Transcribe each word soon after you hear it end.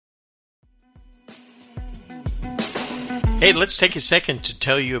Hey, let's take a second to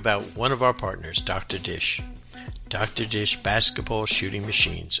tell you about one of our partners, Dr. Dish. Dr. Dish basketball shooting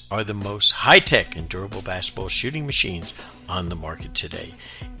machines are the most high-tech and durable basketball shooting machines on the market today.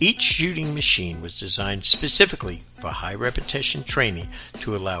 Each shooting machine was designed specifically for high repetition training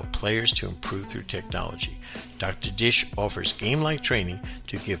to allow players to improve through technology. Dr. Dish offers game-like training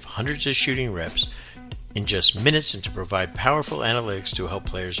to give hundreds of shooting reps in just minutes and to provide powerful analytics to help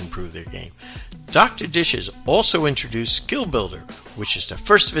players improve their game. Dr. Dish has also introduced Skill Builder, which is the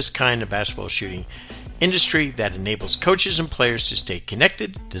first of its kind in basketball shooting industry that enables coaches and players to stay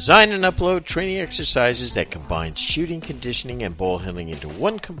connected, design and upload training exercises that combine shooting, conditioning, and ball handling into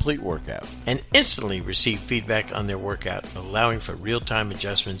one complete workout, and instantly receive feedback on their workout, allowing for real-time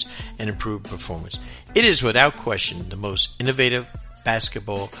adjustments and improved performance. It is without question the most innovative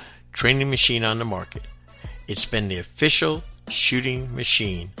basketball training machine on the market. It's been the official shooting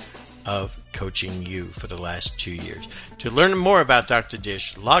machine of Coaching You for the last 2 years. To learn more about Dr.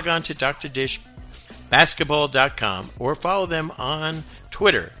 Dish, log on to drdishbasketball.com or follow them on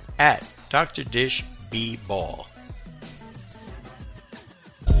Twitter at drdishbball.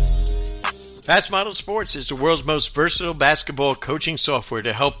 Fast Model Sports is the world's most versatile basketball coaching software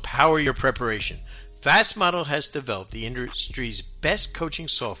to help power your preparation. Fast Model has developed the industry's best coaching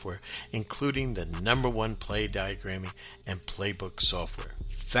software, including the #1 play diagramming and playbook software,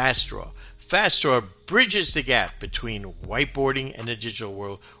 FastDraw. FastDraw bridges the gap between whiteboarding and the digital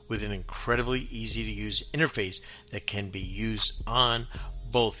world with an incredibly easy-to-use interface that can be used on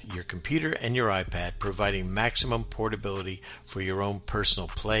both your computer and your iPad, providing maximum portability for your own personal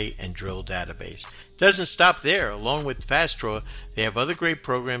play and drill database. Doesn't stop there. Along with FastDraw, they have other great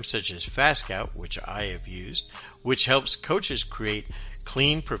programs such as FastScout, which I have used, which helps coaches create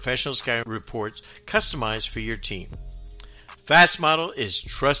clean professional scouting reports customized for your team. Fast Model is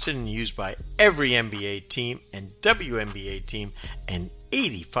trusted and used by every NBA team and WNBA team and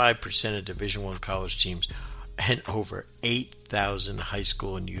 85% of Division I college teams and over 8,000 high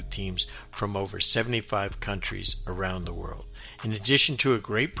school and youth teams from over 75 countries around the world. In addition to a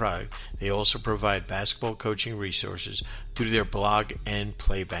great product, they also provide basketball coaching resources through their blog and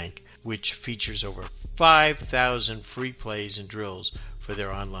Playbank, which features over 5,000 free plays and drills for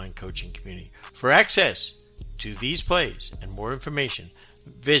their online coaching community. For access to these plays and more information,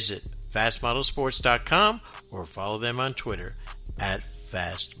 visit fastmodelsports.com or follow them on Twitter at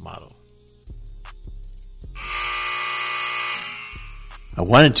FastModel. I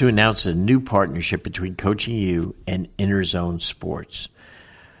wanted to announce a new partnership between Coaching You and Inner Zone Sports.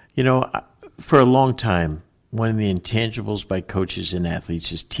 You know, for a long time, one of the intangibles by coaches and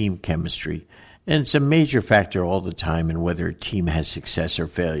athletes is team chemistry, and it's a major factor all the time in whether a team has success or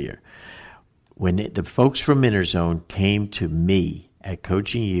failure. When the folks from Inner Zone came to me at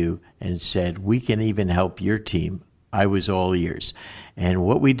Coaching You and said, we can even help your team, I was all ears. And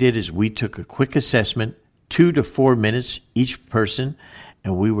what we did is we took a quick assessment, 2 to 4 minutes each person,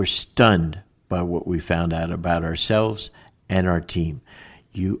 and we were stunned by what we found out about ourselves and our team.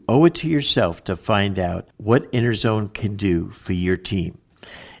 You owe it to yourself to find out what Inner Zone can do for your team.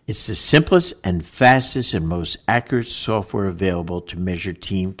 It's the simplest and fastest and most accurate software available to measure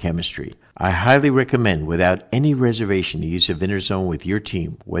team chemistry. I highly recommend, without any reservation, the use of Inner Zone with your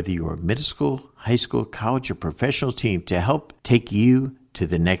team, whether you're a middle school, high school, college, or professional team, to help take you to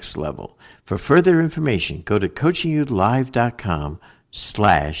the next level. For further information, go to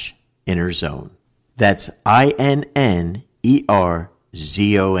coachingyou.live.com/InnerZone. That's INNERZONE.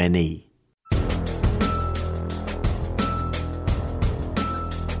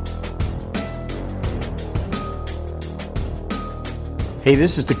 Hey,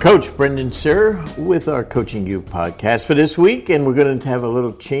 this is the coach, Brendan Sir, with our Coaching You podcast for this week, and we're going to have a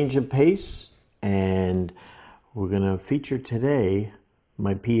little change of pace, and we're going to feature today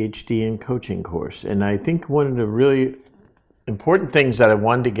my PhD in coaching course. And I think one of the really important things that I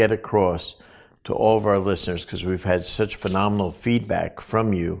wanted to get across to all of our listeners, because we've had such phenomenal feedback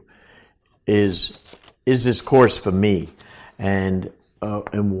from you, is this course for me, and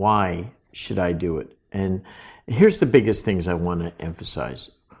why should I do it? And here's the biggest things I want to emphasize.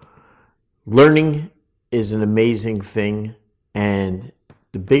 Learning is an amazing thing, and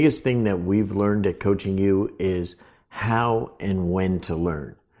the biggest thing that we've learned at Coaching You is how and when to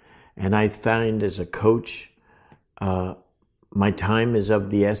learn. And I find as a coach, my time is of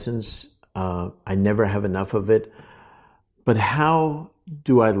the essence. I never have enough of it. But how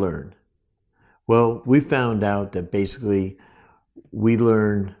do I learn? Well, we found out that basically we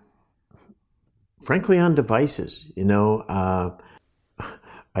learn, frankly, on devices.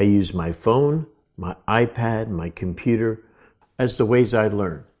 I use my phone, my iPad, my computer as the ways I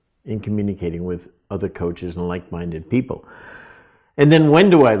learn. in communicating with other coaches and like-minded people. And then when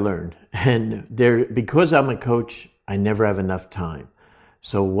do I learn? And because I'm a coach, I never have enough time.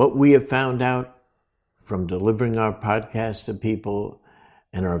 So what we have found out from delivering our podcasts to people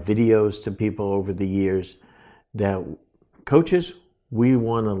and our videos to people over the years, that coaches, we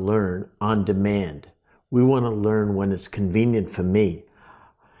want to learn on demand. We want to learn when it's convenient for me.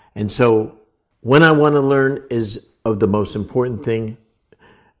 And so when I want to learn is of the most important thing.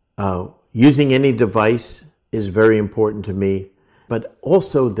 Using any device is very important to me, but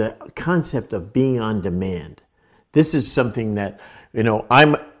also the concept of being on demand. This is something that,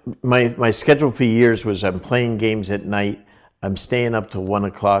 my schedule for years was I'm playing games at night. I'm staying up till 1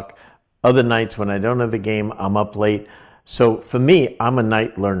 o'clock. Other nights when I don't have a game, I'm up late. So for me, I'm a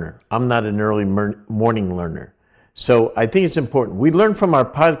night learner. I'm not an early morning learner. So I think it's important. We learn from our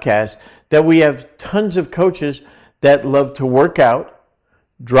podcast that we have tons of coaches that love to work out,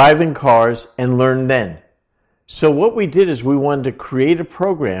 drive in cars, and learn then. So what we did is we wanted to create a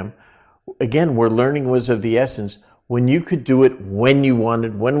program, again, where learning was of the essence, when you could do it when you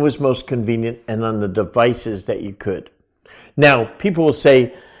wanted, when was most convenient, and on the devices that you could. Now, people will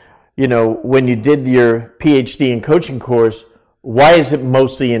say, when you did your PhD in coaching course, why is it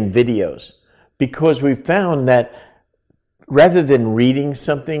mostly in videos? Because we found that rather than reading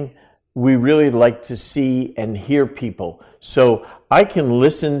something, we really like to see and hear people. So I can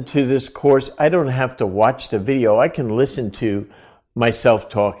listen to this course. I don't have to watch the video. I can listen to myself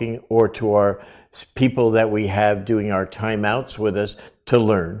talking or to our people that we have doing our timeouts with us to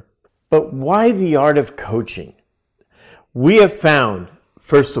learn. But why the art of coaching? We have found,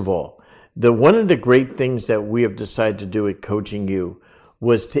 first of all, that one of the great things that we have decided to do at Coaching You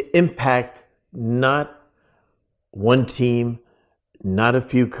was to impact not one team, not a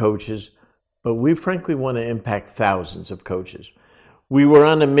few coaches, but we frankly want to impact thousands of coaches. We were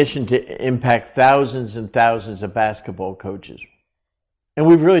on a mission to impact thousands and thousands of basketball coaches. And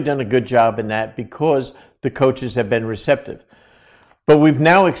we've really done a good job in that because the coaches have been receptive. But we've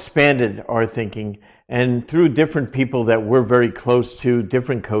now expanded our thinking, and through different people that we're very close to,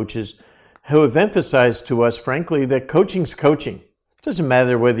 different coaches, who have emphasized to us, frankly, that coaching's coaching. It doesn't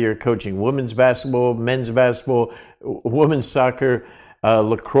matter whether you're coaching women's basketball, men's basketball, women's soccer,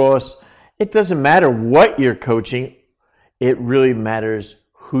 lacrosse. It doesn't matter what you're coaching. It really matters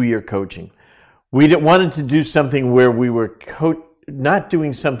who you're coaching. We wanted to do something where we were not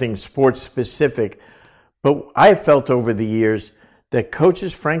doing something sports specific, but I felt over the years that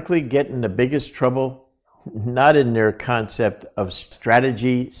coaches, frankly, get in the biggest trouble, not in their concept of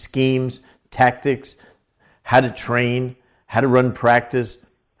strategy, schemes, tactics, how to train, how to run practice.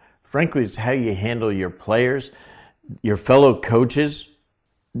 Frankly, it's how you handle your players, your fellow coaches,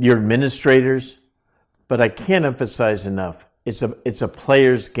 your administrators. But I can't emphasize enough, it's a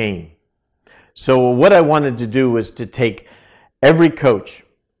player's game. So what I wanted to do was to take every coach,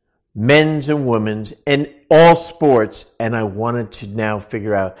 men's and women's, and all sports, and I wanted to now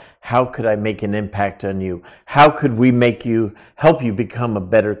figure out how could I make an impact on you? How could we help you become a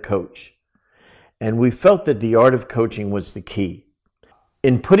better coach? And we felt that the art of coaching was the key.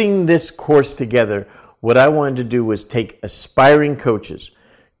 In putting this course together, what I wanted to do was take aspiring coaches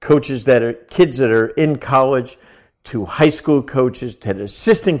that are kids that are in college, to high school coaches, to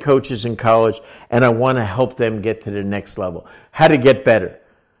assistant coaches in college, and I want to help them get to the next level, how to get better.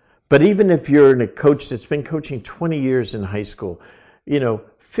 But even if you're a coach that's been coaching 20 years in high school,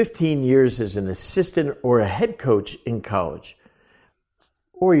 15 years as an assistant or a head coach in college,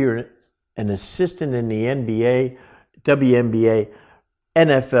 or you're an assistant in the NBA, WNBA,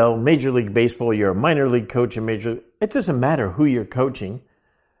 NFL, Major League Baseball, you're a minor league coach in Major League, it doesn't matter who you're coaching,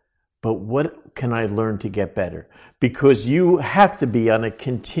 but what can I learn to get better? Because you have to be on a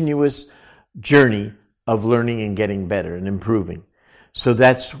continuous journey of learning and getting better and improving. So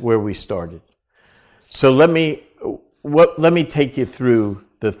that's where we started. So let me take you through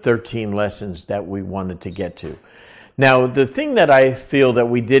the 13 lessons that we wanted to get to. Now, the thing that I feel that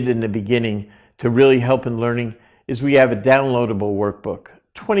we did in the beginning to really help in learning is we have a downloadable workbook,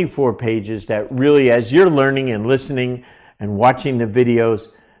 24 pages that really, as you're learning and listening and watching the videos,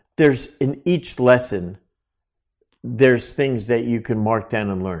 there's in each lesson, there's things that you can mark down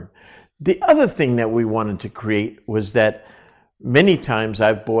and learn. The other thing that we wanted to create was that many times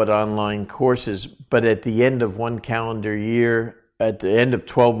I've bought online courses, but at the end of one calendar year, at the end of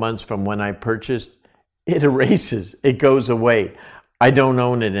 12 months from when I purchased, it erases, it goes away. I don't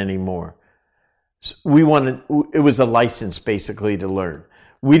own it anymore. So it was a license basically to learn.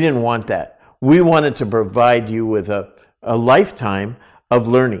 We didn't want that. We wanted to provide you with a lifetime of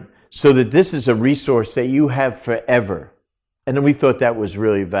learning so that this is a resource that you have forever. And we thought that was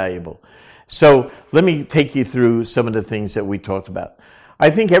really valuable. So let me take you through some of the things that we talked about. I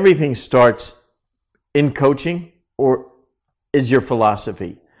think everything starts in coaching or is your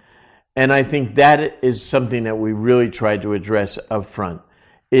philosophy. And I think that is something that we really tried to address up front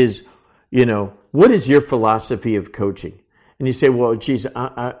is, what is your philosophy of coaching? And you say, well, geez,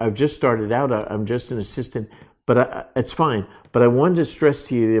 I've just started out. I'm just an assistant, but it's fine. But I wanted to stress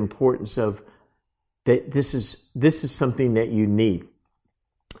to you the importance of that this is something that you need.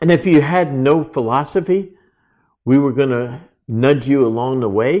 And if you had no philosophy, we were going to nudge you along the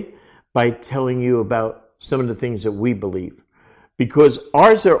way by telling you about some of the things that we believe. Because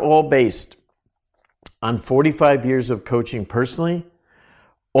ours are all based on 45 years of coaching personally,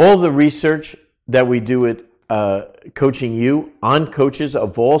 all the research that we do at Coaching You on coaches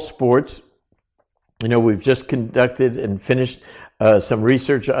of all sports. We've just conducted and finished some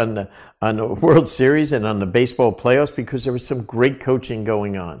research on the World Series and on the baseball playoffs because there was some great coaching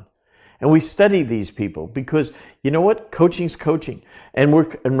going on. And we study these people because, you know what? Coaching's coaching. And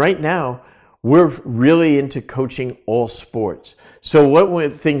right now, we're really into coaching all sports. So one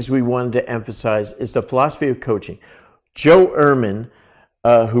of the things we wanted to emphasize is the philosophy of coaching. Joe Ehrmann,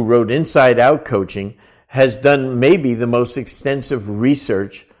 who wrote Inside Out Coaching, has done maybe the most extensive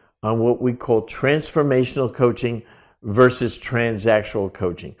research on what we call transformational coaching versus transactional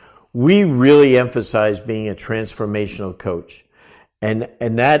coaching. We really emphasize being a transformational coach. And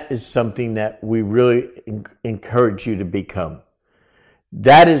that is something that we really encourage you to become.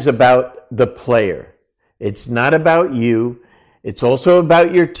 That is about the player. It's not about you. It's also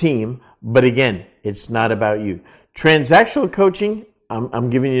about your team. But again, it's not about you. Transactional coaching, I'm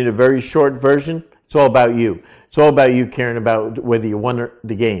giving you the very short version. It's all about you. It's all about you caring about whether you won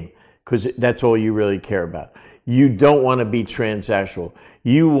the game, because that's all you really care about. You don't want to be transactional.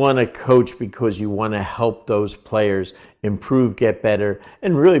 You want to coach because you want to help those players improve, get better,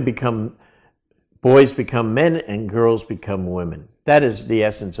 and really boys become men and girls become women. That is the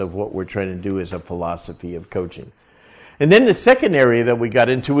essence of what we're trying to do as a philosophy of coaching. And then the second area that we got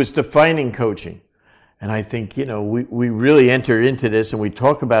into was defining coaching. And I think, we really enter into this and we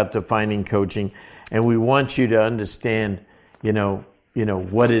talk about defining coaching, and we want you to understand,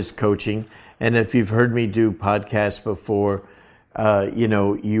 what is coaching. And if you've heard me do podcasts before,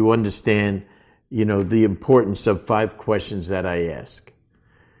 you understand, the importance of 5 questions that I ask.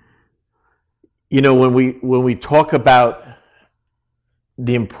 When we talk about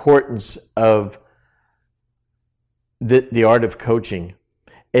the importance of the art of coaching,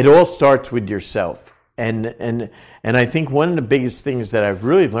 it all starts with yourself. And I think one of the biggest things that I've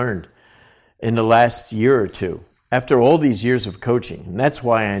really learned in the last year or two, after all these years of coaching, and that's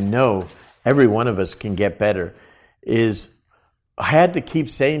why I know every one of us can get better, is I had to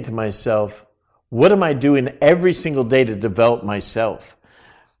keep saying to myself, what am I doing every single day to develop myself?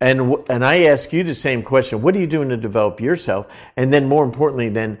 And I ask you the same question. What are you doing to develop yourself? And then more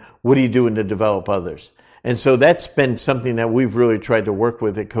importantly, what are you doing to develop others? And so that's been something that we've really tried to work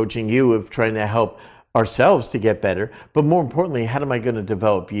with at Coaching You, of trying to help ourselves to get better. But more importantly, how am I going to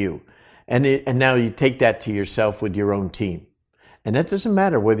develop you? And now you take that to yourself with your own team. And that doesn't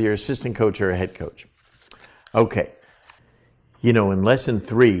matter whether you're an assistant coach or a head coach. Okay. In lesson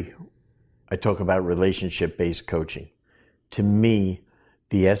 3, I talk about relationship-based coaching. To me,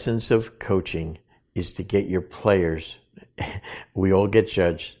 the essence of coaching is to get your players, we all get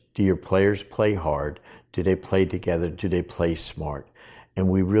judged. Do your players play hard? Do they play together? Do they play smart? And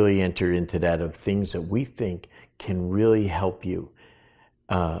we really enter into that of things that we think can really help you.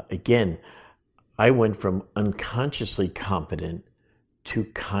 Again, I went from unconsciously competent to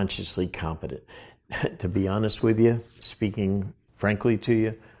consciously competent. To be honest with you, speaking frankly to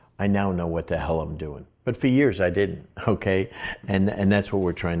you, I now know what the hell I'm doing. But for years I didn't, okay? And that's what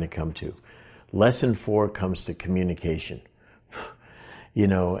we're trying to come to. Lesson 4 comes to communication.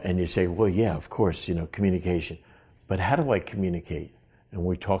 And you say, well, yeah, of course, communication. But how do I communicate? And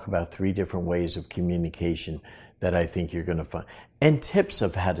we talk about 3 different ways of communication that I think you're going to find, and tips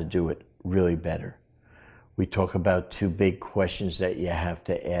of how to do it really better. We talk about 2 big questions that you have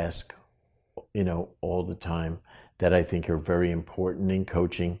to ask, all the time, that I think are very important in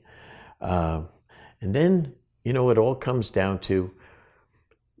coaching. And then, it all comes down to,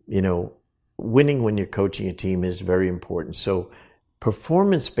 winning when you're coaching a team is very important. So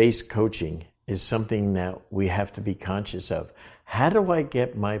performance-based coaching is something that we have to be conscious of. How do I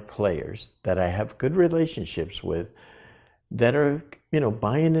get my players that I have good relationships with, that are,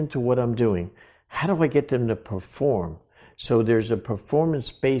 buying into what I'm doing? How do I get them to perform? So there's a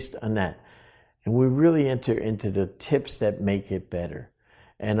performance based on that. And we really enter into the tips that make it better.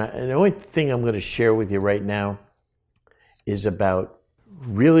 And the only thing I'm going to share with you right now is about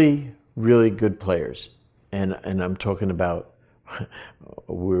really, really good players. And I'm talking about,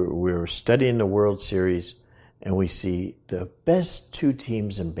 we're studying the World Series and we see the best two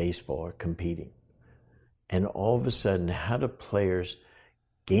teams in baseball are competing. And all of a sudden, how do players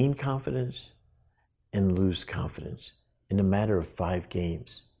gain confidence and lose confidence in a matter of 5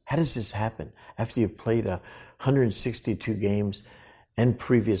 games? How does this happen? After you've played 162 games and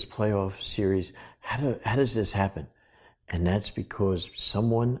previous playoff series, how does this happen? And that's because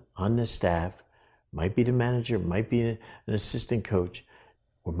someone on the staff, might be the manager, might be an assistant coach,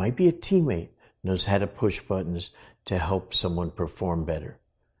 or might be a teammate, knows how to push buttons to help someone perform better.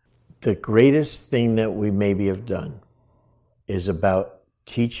 The greatest thing that we maybe have done is about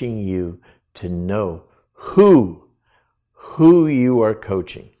teaching you to know who you are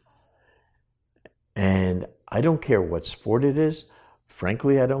coaching. And I don't care what sport it is.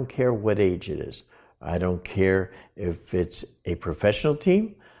 Frankly, I don't care what age it is. I don't care if it's a professional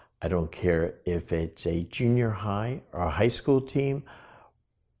team. I don't care if it's a junior high or a high school team,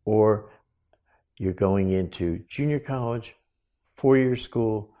 or you're going into junior college, 4-year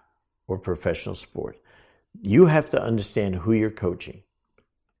school, or professional sport. You have to understand who you're coaching.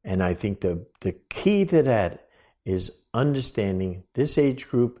 And I think the key to that is understanding this age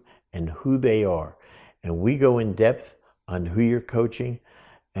group and who they are. And we go in depth on who you're coaching.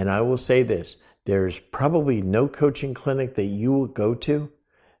 And I will say this, there's probably no coaching clinic that you will go to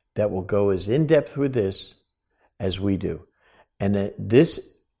that will go as in depth with this as we do. And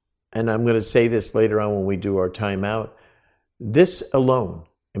I'm going to say this later on when we do our timeout, this alone,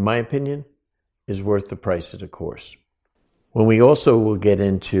 in my opinion, is worth the price of the course. When we also will get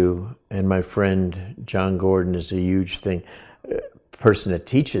into, and my friend John Gordon is a huge person that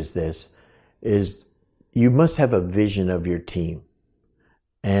teaches this, is you must have a vision of your team.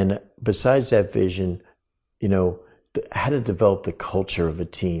 And besides that vision, how to develop the culture of a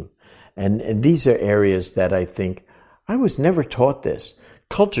team. And these are areas that I think I was never taught this.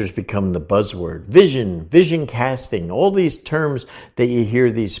 Culture's become the buzzword. Vision casting, all these terms that you hear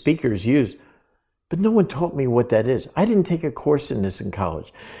these speakers use. But no one taught me what that is. I didn't take a course in this in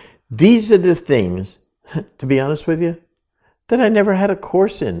college. These are the things, to be honest with you, that I never had a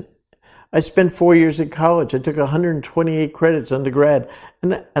course in. I spent 4 years in college. I took 128 credits undergrad,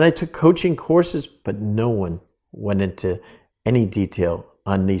 and I took coaching courses, but no one went into any detail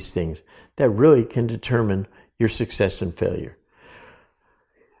on these things that really can determine your success and failure.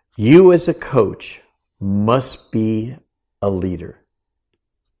 You as a coach must be a leader.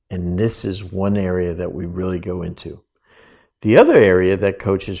 And this is one area that we really go into. The other area that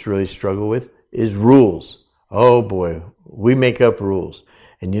coaches really struggle with is rules. Oh boy, we make up rules.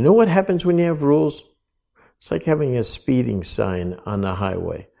 And you know what happens when you have rules? It's like having a speeding sign on the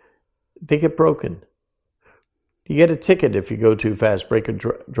highway. They get broken. You get a ticket if you go too fast, break a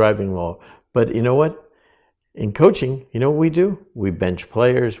driving law. But you know what? In coaching, you know what we do? We bench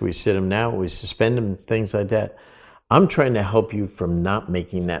players, we sit them down, we suspend them, things like that. I'm trying to help you from not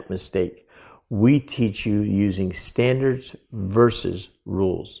making that mistake. We teach you using standards versus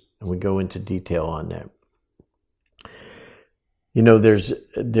rules, and we go into detail on that.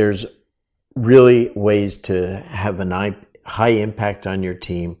 There's really ways to have a high impact on your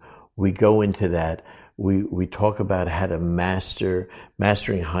team. We go into that. We talk about how to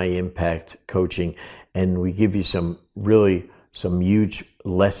mastering high impact coaching, and we give you some huge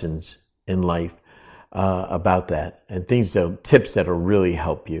lessons in life about that, and tips that'll really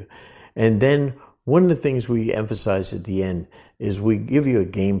help you. And then one of the things we emphasize at the end is we give you a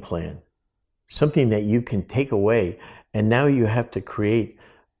game plan, something that you can take away, and now you have to create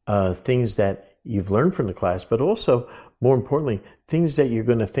things that you've learned from the class, but also, more importantly, things that you're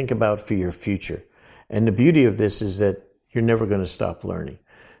going to think about for your future. And the beauty of this is that you're never going to stop learning.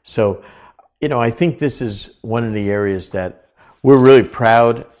 So, I think this is one of the areas that we're really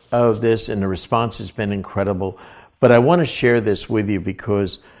proud of this, and the response has been incredible. But I want to share this with you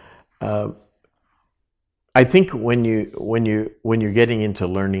because I think when you're getting into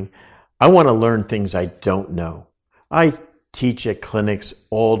learning, I want to learn things I don't know. I teach at clinics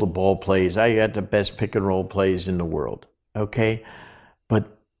all the ball plays. I got the best pick and roll plays in the world. Okay,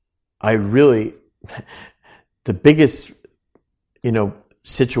 but I really the biggest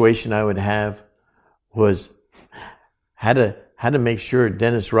situation I would have was how to make sure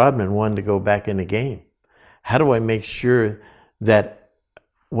Dennis Rodman wanted to go back in the game. How do I make sure that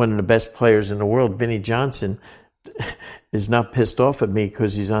one of the best players in the world, Vinnie Johnson, is not pissed off at me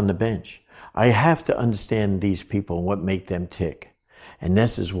because he's on the bench? I have to understand these people and what make them tick. And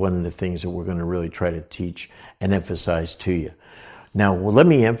this is one of the things that we're going to really try to teach and emphasize to you. Now, let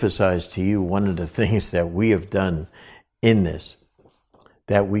me emphasize to you one of the things that we have done in this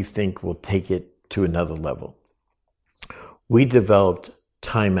that we think will take it to another level. We developed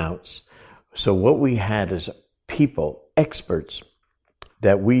timeouts. So what we had is people, experts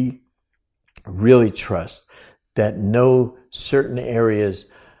that we really trust, that know certain areas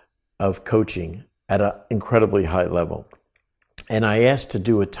of coaching at an incredibly high level. And I asked to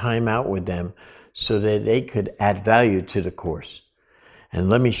do a timeout with them so that they could add value to the course. And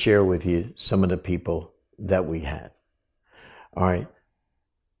let me share with you some of the people that we had. All right.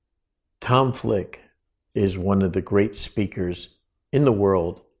 Tom Flick is one of the great speakers in the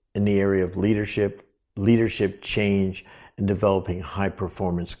world in the area of leadership change, and developing high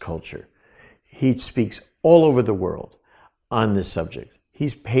performance culture. He speaks all over the world on this subject.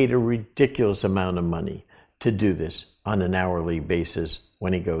 He's paid a ridiculous amount of money to do this on an hourly basis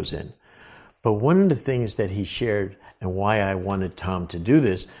when he goes in. But one of the things that he shared, and why I wanted Tom to do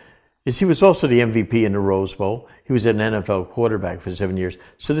this, is he was also the MVP in the Rose Bowl. He was an NFL quarterback for 7 years.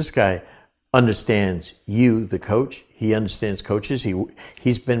 So this guy understands you, the coach. He understands coaches.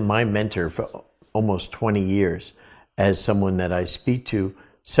 He's been my mentor for almost 20 years as someone that I speak to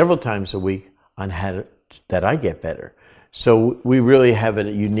several times a week on how that I get better. So we really have a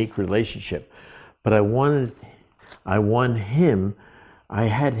unique relationship. But I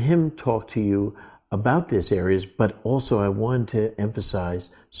had him talk to you about these areas, but also I wanted to emphasize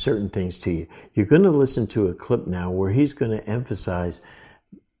certain things to you. You're going to listen to a clip now where he's going to emphasize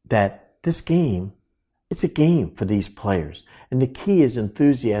that this game, it's a game for these players. And the key is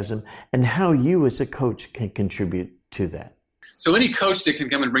enthusiasm and how you as a coach can contribute to that. So any coach that can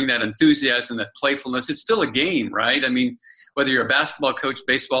come and bring that enthusiasm, that playfulness, it's still a game, right? I mean, whether you're a basketball coach,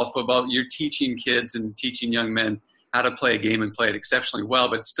 baseball, football, you're teaching kids and teaching young men how to play a game and play it exceptionally well,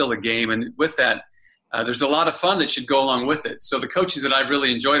 but it's still a game. And with that, there's a lot of fun that should go along with it. So the coaches that I've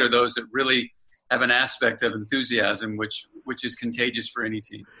really enjoyed are those that really have an aspect of enthusiasm, which is contagious for any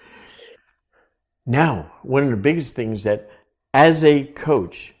team. Now, one of the biggest things that as a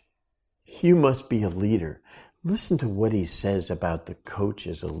coach, you must be a leader. Listen to what he says about the coach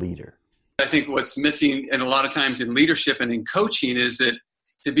as a leader. I think what's missing, and a lot of times in leadership and in coaching, is that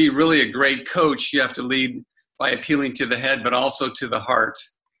to be really a great coach, you have to lead by appealing to the head, but also to the heart.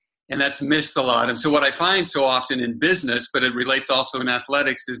 And that's missed a lot. And so what I find so often in business, but it relates also in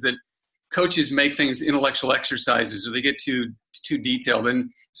athletics, is that coaches make things intellectual exercises, or they get too detailed.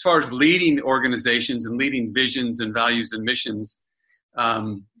 And as far as leading organizations and leading visions and values and missions,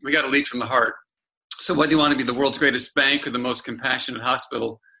 we got to lead from the heart. So whether you want to be the world's greatest bank or the most compassionate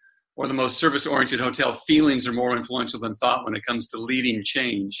hospital or the most service-oriented hotel, feelings are more influential than thought when it comes to leading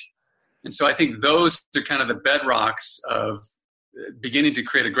change. And so I think those are kind of the bedrocks of beginning to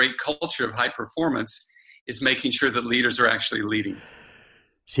create a great culture of high performance, is making sure that leaders are actually leading.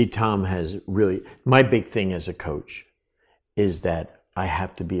 See, Tom has really, my big thing as a coach is that I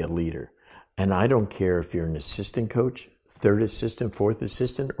have to be a leader. And I don't care if you're an assistant coach, third assistant, fourth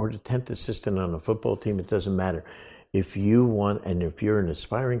assistant, or the 10th assistant on a football team, it doesn't matter. If you want, and if you're an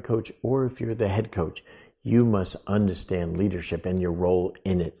aspiring coach or if you're the head coach, you must understand leadership and your role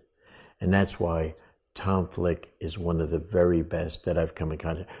in it. And that's why Tom Flick is one of the very best that I've come in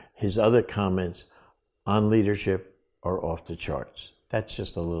contact. His other comments on leadership are off the charts. That's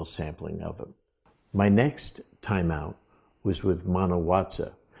just a little sampling of him. My next timeout was with Mano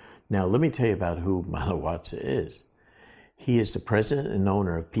Watsa. Now, let me tell you about who Mano Watsa is. He is the president and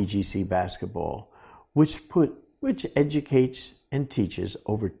owner of PGC Basketball, which educates and teaches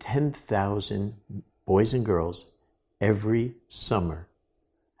over 10,000 boys and girls every summer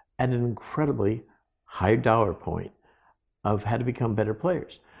at an incredibly high dollar point of how to become better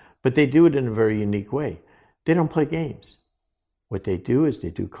players. But they do it in a very unique way. They don't play games. What they do is they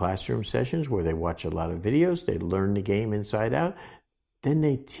do classroom sessions where they watch a lot of videos, they learn the game inside out, then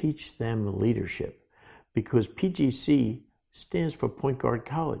they teach them leadership, because PGC stands for Point Guard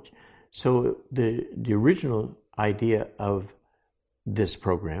College. So the original idea of this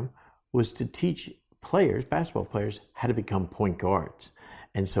program was to teach players, basketball players, how to become point guards.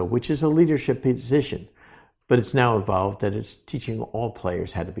 And so, which is a leadership position, but it's now evolved that it's teaching all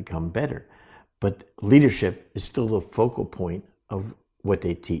players how to become better. But leadership is still the focal point of what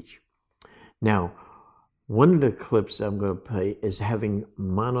they teach. Now, one of the clips I'm going to play is having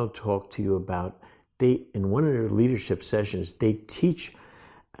Mano talk to you about, in one of their leadership sessions, they teach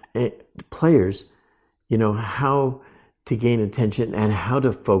players, how to gain attention and how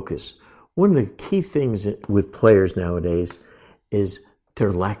to focus. One of the key things with players nowadays is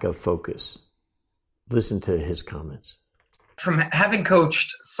their lack of focus. Listen to his comments. From having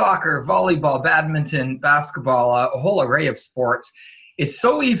coached soccer, volleyball, badminton, basketball, a whole array of sports, it's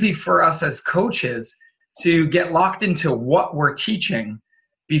so easy for us as coaches to get locked into what we're teaching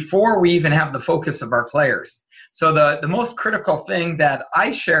before we even have the focus of our players. So the most critical thing that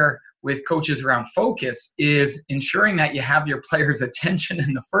I share with coaches around focus is ensuring that you have your players' attention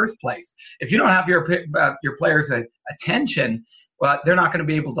in the first place. If you don't have your players' attention, well, they're not going to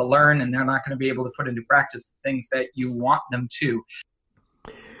be able to learn, and they're not going to be able to put into practice the things that you want them to.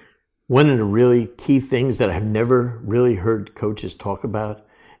 One of the really key things that I've never really heard coaches talk about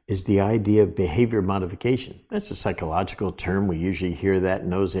is the idea of behavior modification. That's a psychological term. We usually hear that and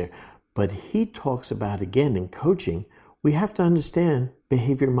knows there. But he talks about, again, in coaching, we have to understand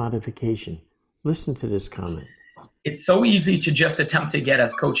behavior modification. Listen to this comment. It's so easy to just attempt to get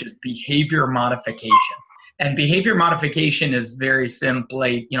as coaches behavior modification. And behavior modification is very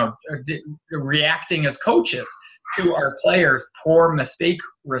simply, reacting as coaches to our players' poor mistake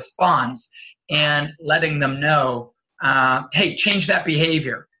response and letting them know, hey, change that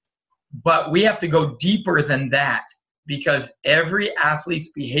behavior. But we have to go deeper than that, because every athlete's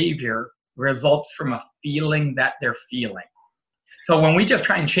behavior results from a feeling that they're feeling. So when we just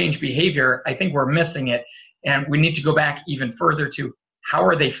try and change behavior, I think we're missing it. And we need to go back even further to how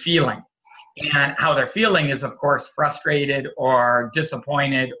are they feeling? And how they're feeling is, of course, frustrated or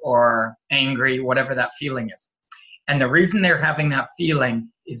disappointed or angry, whatever that feeling is. And the reason they're having that feeling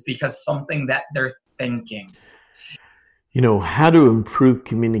is because something that they're thinking. How to improve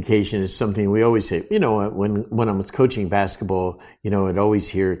communication is something we always say. When I was coaching basketball, I'd always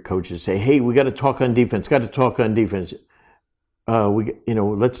hear coaches say, hey, we got to talk on defense, let's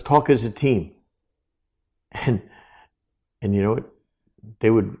talk as a team. And you know what? They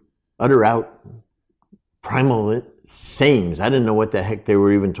would utter out primal sayings. I didn't know what the heck they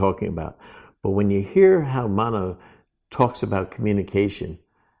were even talking about. But when you hear how Mano talks about communication,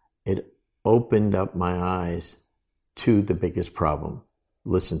 it opened up my eyes to the biggest problem.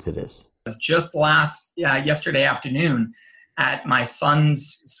 Listen to this. Just yesterday afternoon at my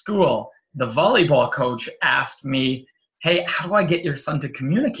son's school, the volleyball coach asked me, hey, how do I get your son to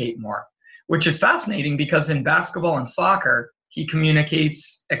communicate more? Which is fascinating because in basketball and soccer, he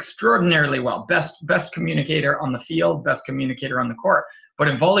communicates extraordinarily well. Best communicator on the field, best communicator on the court. But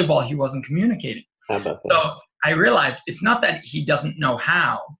in volleyball, he wasn't communicating. How about that? So I realized it's not that he doesn't know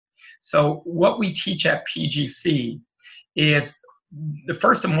how. So what we teach at PGC is, the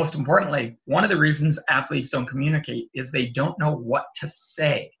first and most importantly, one of the reasons athletes don't communicate is they don't know what to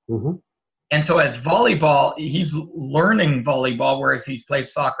say. Mm-hmm. And so as volleyball, he's learning volleyball, whereas he's played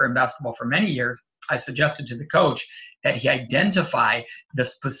soccer and basketball for many years. I suggested to the coach that he identify the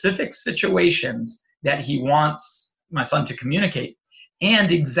specific situations that he wants my son to communicate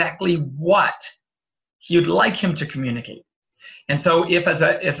and exactly what he would like him to communicate. And so if as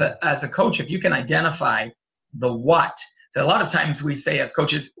a coach, if you can identify the what, so a lot of times we say as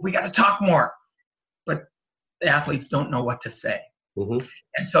coaches, we got to talk more, but the athletes don't know what to say. Mm-hmm.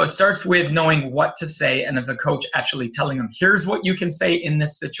 And so it starts with knowing what to say, and as a coach actually telling them, here's what you can say in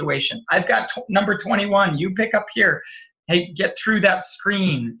this situation. I've got number 21, you pick up here. Hey, get through that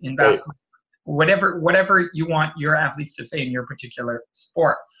screen in basketball. Whatever you want your athletes to say in your particular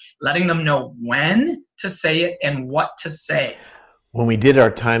sport. Letting them know when to say it and what to say. When we did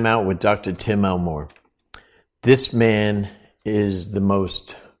our timeout with Dr. Tim Elmore, this man is the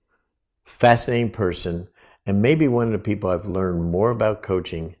most fascinating person, and maybe one of the people I've learned more about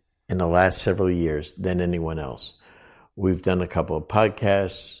coaching in the last several years than anyone else. We've done a couple of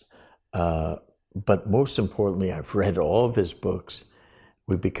podcasts, but most importantly, I've read all of his books.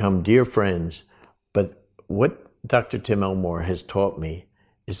 We've become dear friends. But what Dr. Tim Elmore has taught me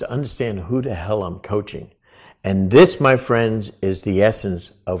is to understand who the hell I'm coaching. And this, my friends, is the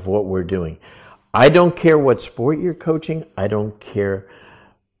essence of what we're doing. I don't care what sport you're coaching. I don't care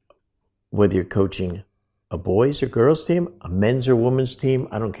whether you're coaching a boys or girls team, a men's or women's team.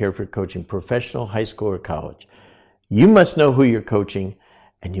 I don't care if you're coaching professional, high school, or college. You must know who you're coaching,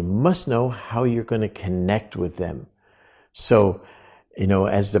 and you must know how you're going to connect with them. So,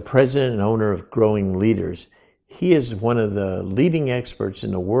 as the president and owner of Growing Leaders, he is one of the leading experts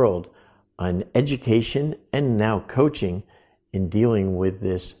in the world on education and now coaching in dealing with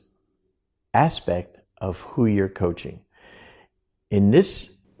this aspect of who you're coaching. In this,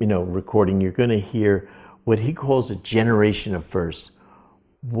 recording, you're going to hear what he calls a generation of firsts.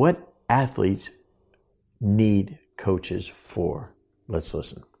 What athletes need coaches for? Let's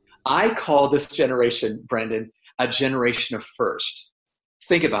listen. I call this generation, Brendan, a generation of first.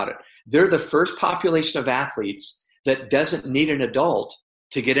 Think about it. They're the first population of athletes that doesn't need an adult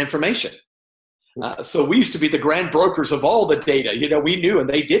to get information. So we used to be the grand brokers of all the data. We knew and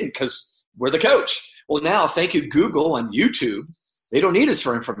they didn't because we're the coach. Well, now, thank you, Google and YouTube, they don't need us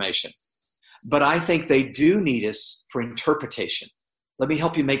for information. But I think they do need us for interpretation. Let me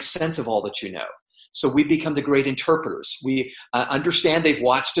help you make sense of all that you know. So we become the great interpreters. We understand they've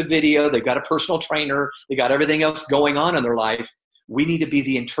watched a video, they've got a personal trainer, they got everything else going on in their life. We need to be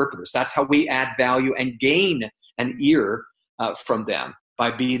the interpreters. That's how we add value and gain an ear from them,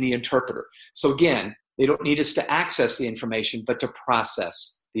 by being the interpreter. So again, they don't need us to access the information, but to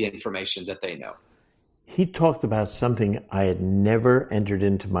process the information that they know. He talked about something I had never entered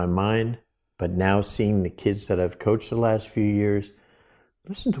into my mind, but now seeing the kids that I've coached the last few years,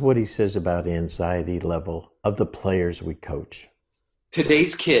 listen to what he says about anxiety level of the players we coach.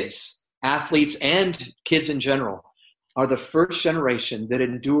 Today's kids, athletes and kids in general, are the first generation that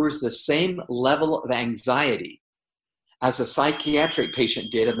endures the same level of anxiety as a psychiatric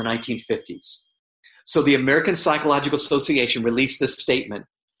patient did in the 1950s. So the American Psychological Association released this statement,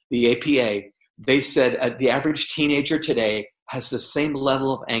 the APA. They said the average teenager today has the same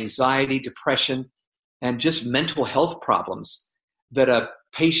level of anxiety, depression, and just mental health problems that a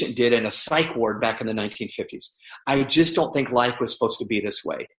patient did in a psych ward back in the 1950s. I just don't think life was supposed to be this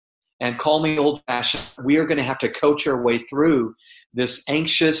way. And call me old-fashioned, we are going to have to coach our way through this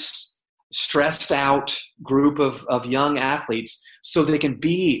anxious, stressed out group of young athletes so they can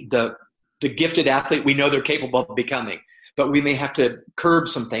be the gifted athlete we know they're capable of becoming. But we may have to curb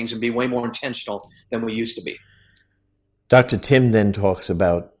some things and be way more intentional than we used to be. Dr. Tim then talks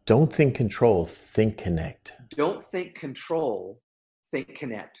about don't think control, think connect. Don't think control, think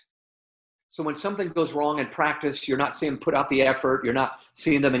connect. So when something goes wrong in practice, you're not seeing them put out the effort, you're not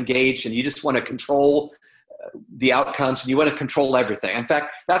seeing them engaged, and you just want to control the outcomes and you want to control everything. In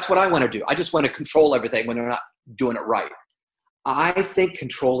fact, that's what I want to do. I just want to control everything when they're not doing it right. I think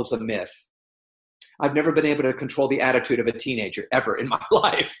control is a myth. I've never been able to control the attitude of a teenager ever in my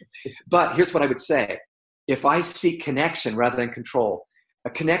life. But here's what I would say. If I seek connection rather than control, a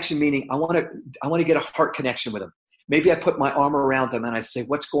connection meaning I want to get a heart connection with them. Maybe I put my arm around them and I say,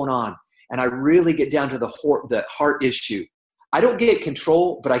 what's going on? And I really get down to the heart issue. I don't get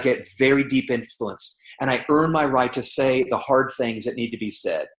control, but I get very deep influence. And I earn my right to say the hard things that need to be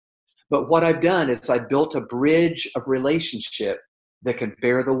said. But what I've done is I built a bridge of relationship that can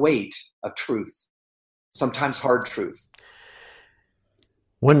bear the weight of truth, sometimes hard truth.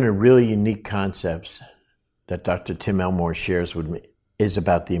 One of the really unique concepts that Dr. Tim Elmore shares with me is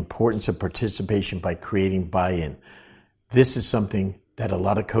about the importance of participation by creating buy-in. This is something that a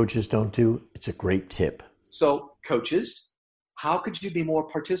lot of coaches don't do. It's a great tip. So coaches, how could you be more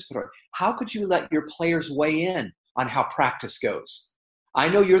participatory? How could you let your players weigh in on how practice goes? I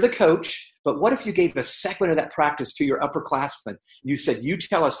know you're the coach, but what if you gave a segment of that practice to your upperclassmen? You said, you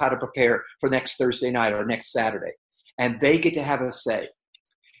tell us how to prepare for next Thursday night or next Saturday. And they get to have a say.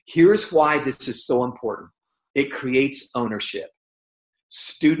 Here's why this is so important. It creates ownership.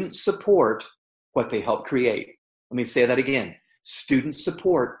 Students support what they help create. Let me say that again. Students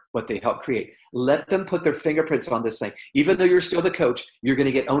support what they help create. Let them put their fingerprints on this thing. Even though you're still the coach, you're going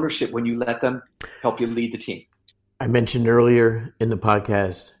to get ownership when you let them help you lead the team. I mentioned earlier in the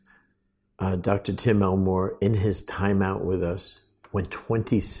podcast, Dr. Tim Elmore, in his timeout with us, went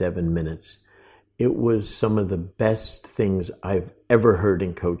 27 minutes. It was some of the best things I've ever heard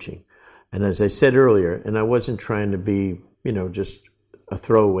in coaching. And as I said earlier, and I wasn't trying to be, just a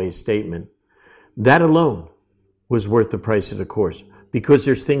throwaway statement, that alone was worth the price of the course, because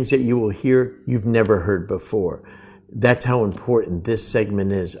there's things that you will hear you've never heard before. That's how important this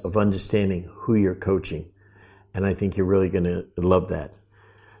segment is of understanding who you're coaching. And I think you're really going to love that.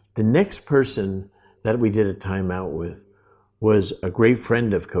 The next person that we did a timeout with was a great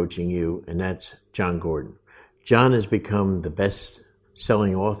friend of Coaching You, and that's Jon Gordon. Jon has become the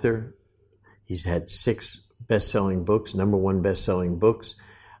best-selling author. He's had 6 best-selling books, #1 best-selling books.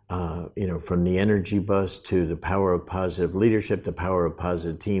 From The Energy Bus to The Power of Positive Leadership, The Power of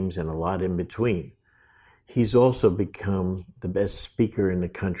Positive Teams, and a lot in between. He's also become the best speaker in the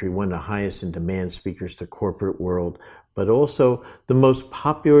country, one of the highest in demand speakers to corporate world, but also the most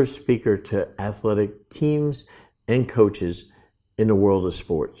popular speaker to athletic teams and coaches in the world of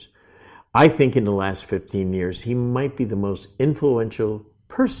sports. I think in the last 15 years, he might be the most influential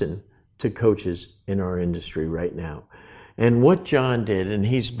person to coaches in our industry right now. And what Jon did, and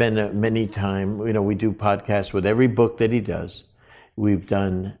he's been many times, we do podcasts with every book that he does. We've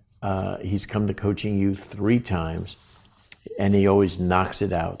done, he's come to Coaching You 3 times, and he always knocks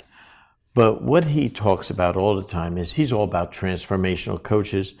it out. But what he talks about all the time is he's all about transformational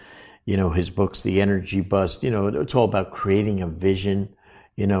coaches. His books, The Energy Bus, it's all about creating a vision,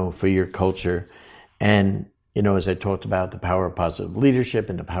 for your culture. And, as I talked about the power of positive leadership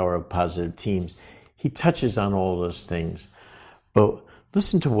and the power of positive teams, he touches on all those things. But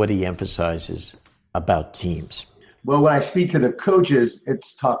Listen to what he emphasizes about teams. Well, when I speak to the coaches,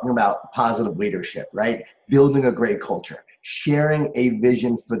 it's talking about positive leadership, right? Building a great culture, sharing a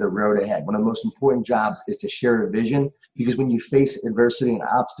vision for the road ahead. One of the most important jobs is to share a vision, because when you face adversity and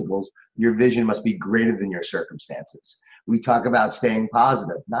obstacles, your vision must be greater than your circumstances. We talk about staying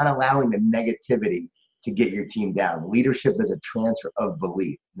positive, not allowing the negativity to get your team down. Leadership is a transfer of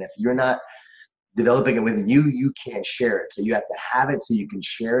belief. And if you're not developing it within you, you can't share it. So you have to have it so you can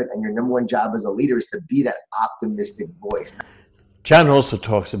share it. And your number one job as a leader is to be that optimistic voice. John also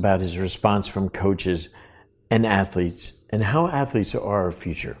talks about his response from coaches and athletes and how athletes are our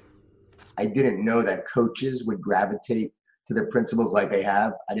future. I didn't know that coaches would gravitate to their principles like they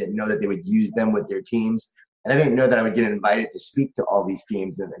have. I didn't know that they would use them with their teams. And I didn't know that I would get invited to speak to all these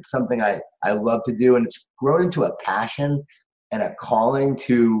teams. And it's something I love to do. And it's grown into a passion and a calling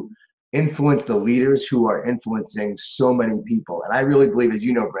to influence the leaders who are influencing so many people. And I really believe, as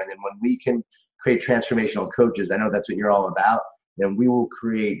you know, Brendan, when we can create transformational coaches, I know that's what you're all about, then we will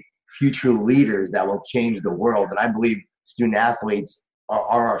create future leaders that will change the world. And I believe student athletes are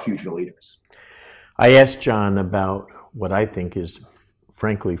our future leaders. I asked John about what I think is,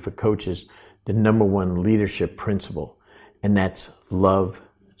 frankly, for coaches, the number one leadership principle, and that's love,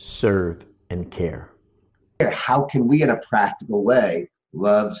 serve, and care. How can we, in a practical way,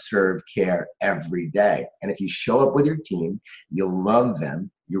 love, serve, care every day? And if you show up with your team, you'll love them,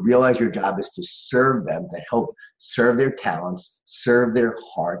 you realize your job is to serve them, to help serve their talents, serve their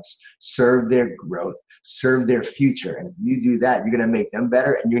hearts, serve their growth, serve their future. And if you do that, you're going to make them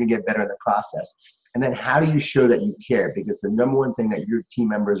better and you're going to get better in the process. And then how do you show that you care? Because the number one thing that your team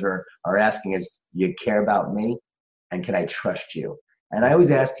members are asking is, do you care about me? And can I trust you? And I always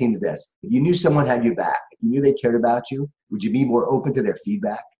ask teams this: if you knew someone had your back, if you knew they cared about you, would you be more open to their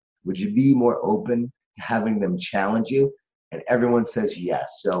feedback? Would you be more open to having them challenge you? And everyone says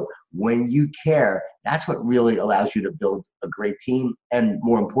yes. So when you care, that's what really allows you to build a great team and,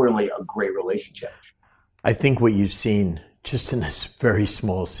 more importantly, a great relationship. I think what you've seen just in this very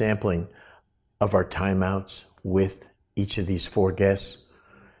small sampling of our timeouts with each of these four guests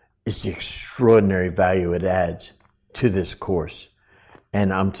is the extraordinary value it adds to this course.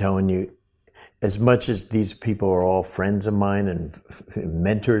 And I'm telling you, as much as these people are all friends of mine and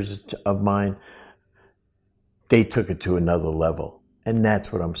mentors of mine, they took it to another level. And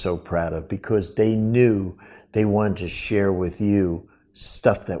that's what I'm so proud of, because they knew they wanted to share with you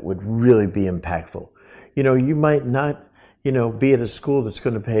stuff that would really be impactful. You know, you might not, be at a school that's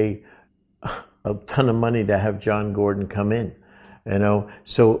going to pay a ton of money to have John Gordon come in,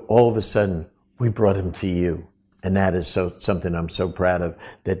 So all of a sudden, we brought him to you. And that is something I'm so proud of,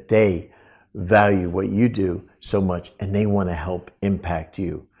 that they value what you do so much and they want to help impact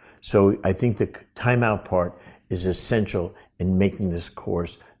you. So I think the timeout part is essential in making this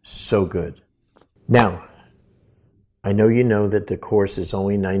course so good. Now, I know you know that the course is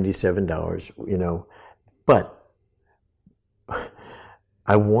only $97, but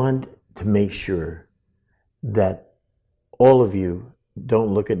I want to make sure that all of you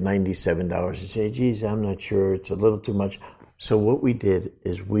don't look at $97 and say, geez, I'm not sure, it's a little too much. So what we did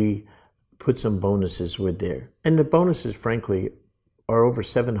is we put some bonuses with there. And the bonuses, frankly, are over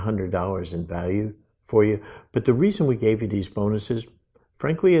 $700 in value for you. But the reason we gave you these bonuses,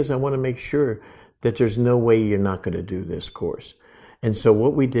 frankly, is I want to make sure that there's no way you're not going to do this course. And so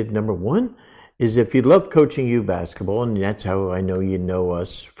what we did, number one, is if you love Coaching U basketball, and that's how I know you know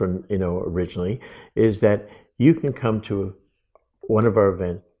us from, originally, is that you can come to one of our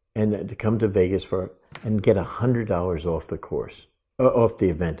events and to come to Vegas and get $100 off the course, off the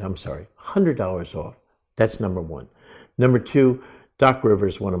event. I'm sorry, $100 off. That's number one. Number two, Doc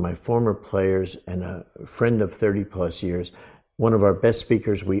Rivers, one of my former players and a friend of 30 plus years, one of our best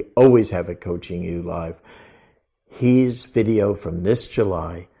speakers we always have at Coaching U Live. His video from this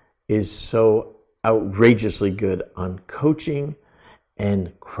July is so outrageously good on coaching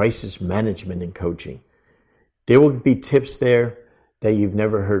and crisis management in coaching. There will be tips there that you've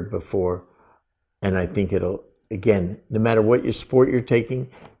never heard before. And I think it'll, again, no matter what your sport you're taking,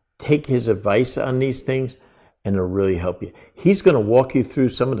 take his advice on these things and it'll really help you. He's going to walk you through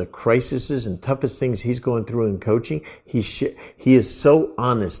some of the crises and toughest things he's going through in coaching. He is so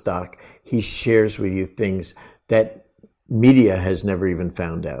honest, Doc. He shares with you things that media has never even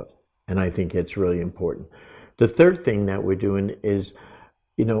found out. And I think it's really important. The third thing that we're doing is,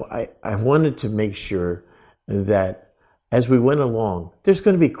 I wanted to make sure that as we went along, there's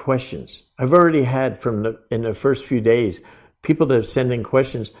going to be questions. I've already had in the first few days, people that have sent in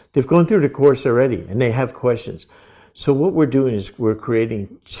questions. They've gone through the course already and they have questions. So what we're doing is we're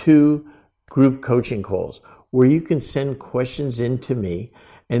creating 2 group coaching calls. where you can send questions in to me.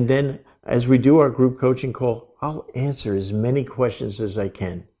 And then as we do our group coaching call, I'll answer as many questions as I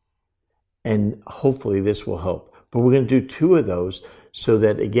can. And hopefully this will help. But we're going to do 2 of those so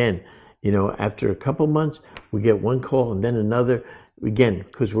that, again, after a couple months, we get one call and then another, again,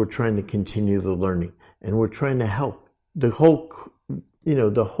 because we're trying to continue the learning and we're trying to help. The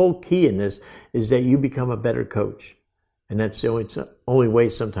whole key in this is that you become a better coach. And that's the only way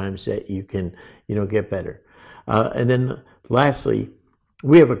sometimes that you can, get better. And then lastly,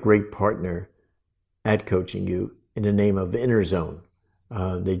 we have a great partner at Coaching You in the name of InnerZone.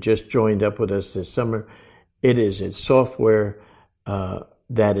 They just joined up with us this summer. It is a software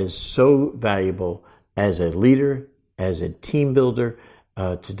that is so valuable as a leader, as a team builder,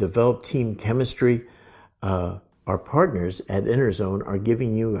 to develop team chemistry. Our partners at InnerZone are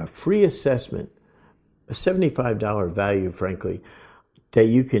giving you a free assessment, a $75 value, frankly, that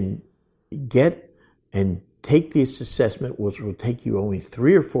you can get and take this assessment, which will take you only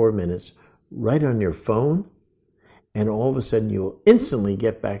 3 or 4 minutes, right on your phone, and all of a sudden you'll instantly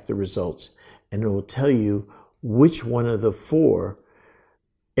get back the results, and it will tell you which one of the 4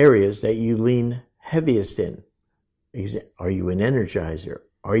 areas that you lean heaviest in. Are you an energizer?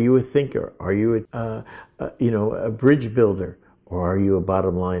 Are you a thinker? Are you a bridge builder? Or are you a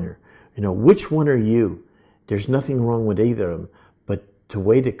bottom liner? Which one are you? There's nothing wrong with either of them, but the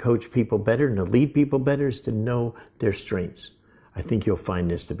way to coach people better and to lead people better is to know their strengths. I think you'll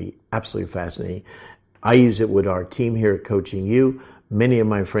find this to be absolutely fascinating. I use it with our team here at Coaching You. Many of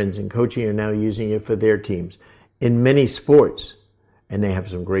my friends in coaching are now using it for their teams in many sports, and they have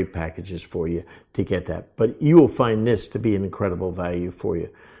some great packages for you to get that. But you will find this to be an incredible value for you.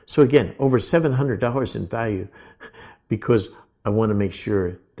 So again, over $700 in value, because I want to make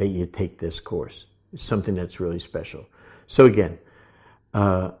sure that you take this course. It's something that's really special. So again,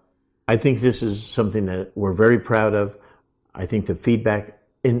 I think this is something that we're very proud of. I think the feedback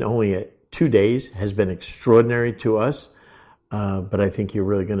in only 2 days has been extraordinary to us, but I think you're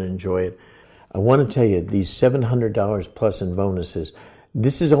really going to enjoy it. I want to tell you, these $700 plus in bonuses,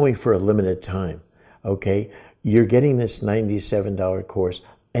 this is only for a limited time, okay? You're getting this $97 course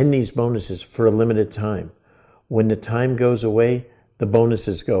and these bonuses for a limited time. When the time goes away, the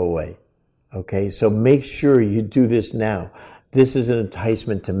bonuses go away, okay? So make sure you do this now. This is an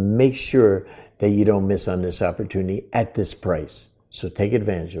enticement to make sure that you don't miss on this opportunity at this price. So take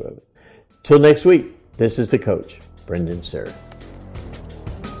advantage of it. Till next week, this is the coach, Brendan Suhr.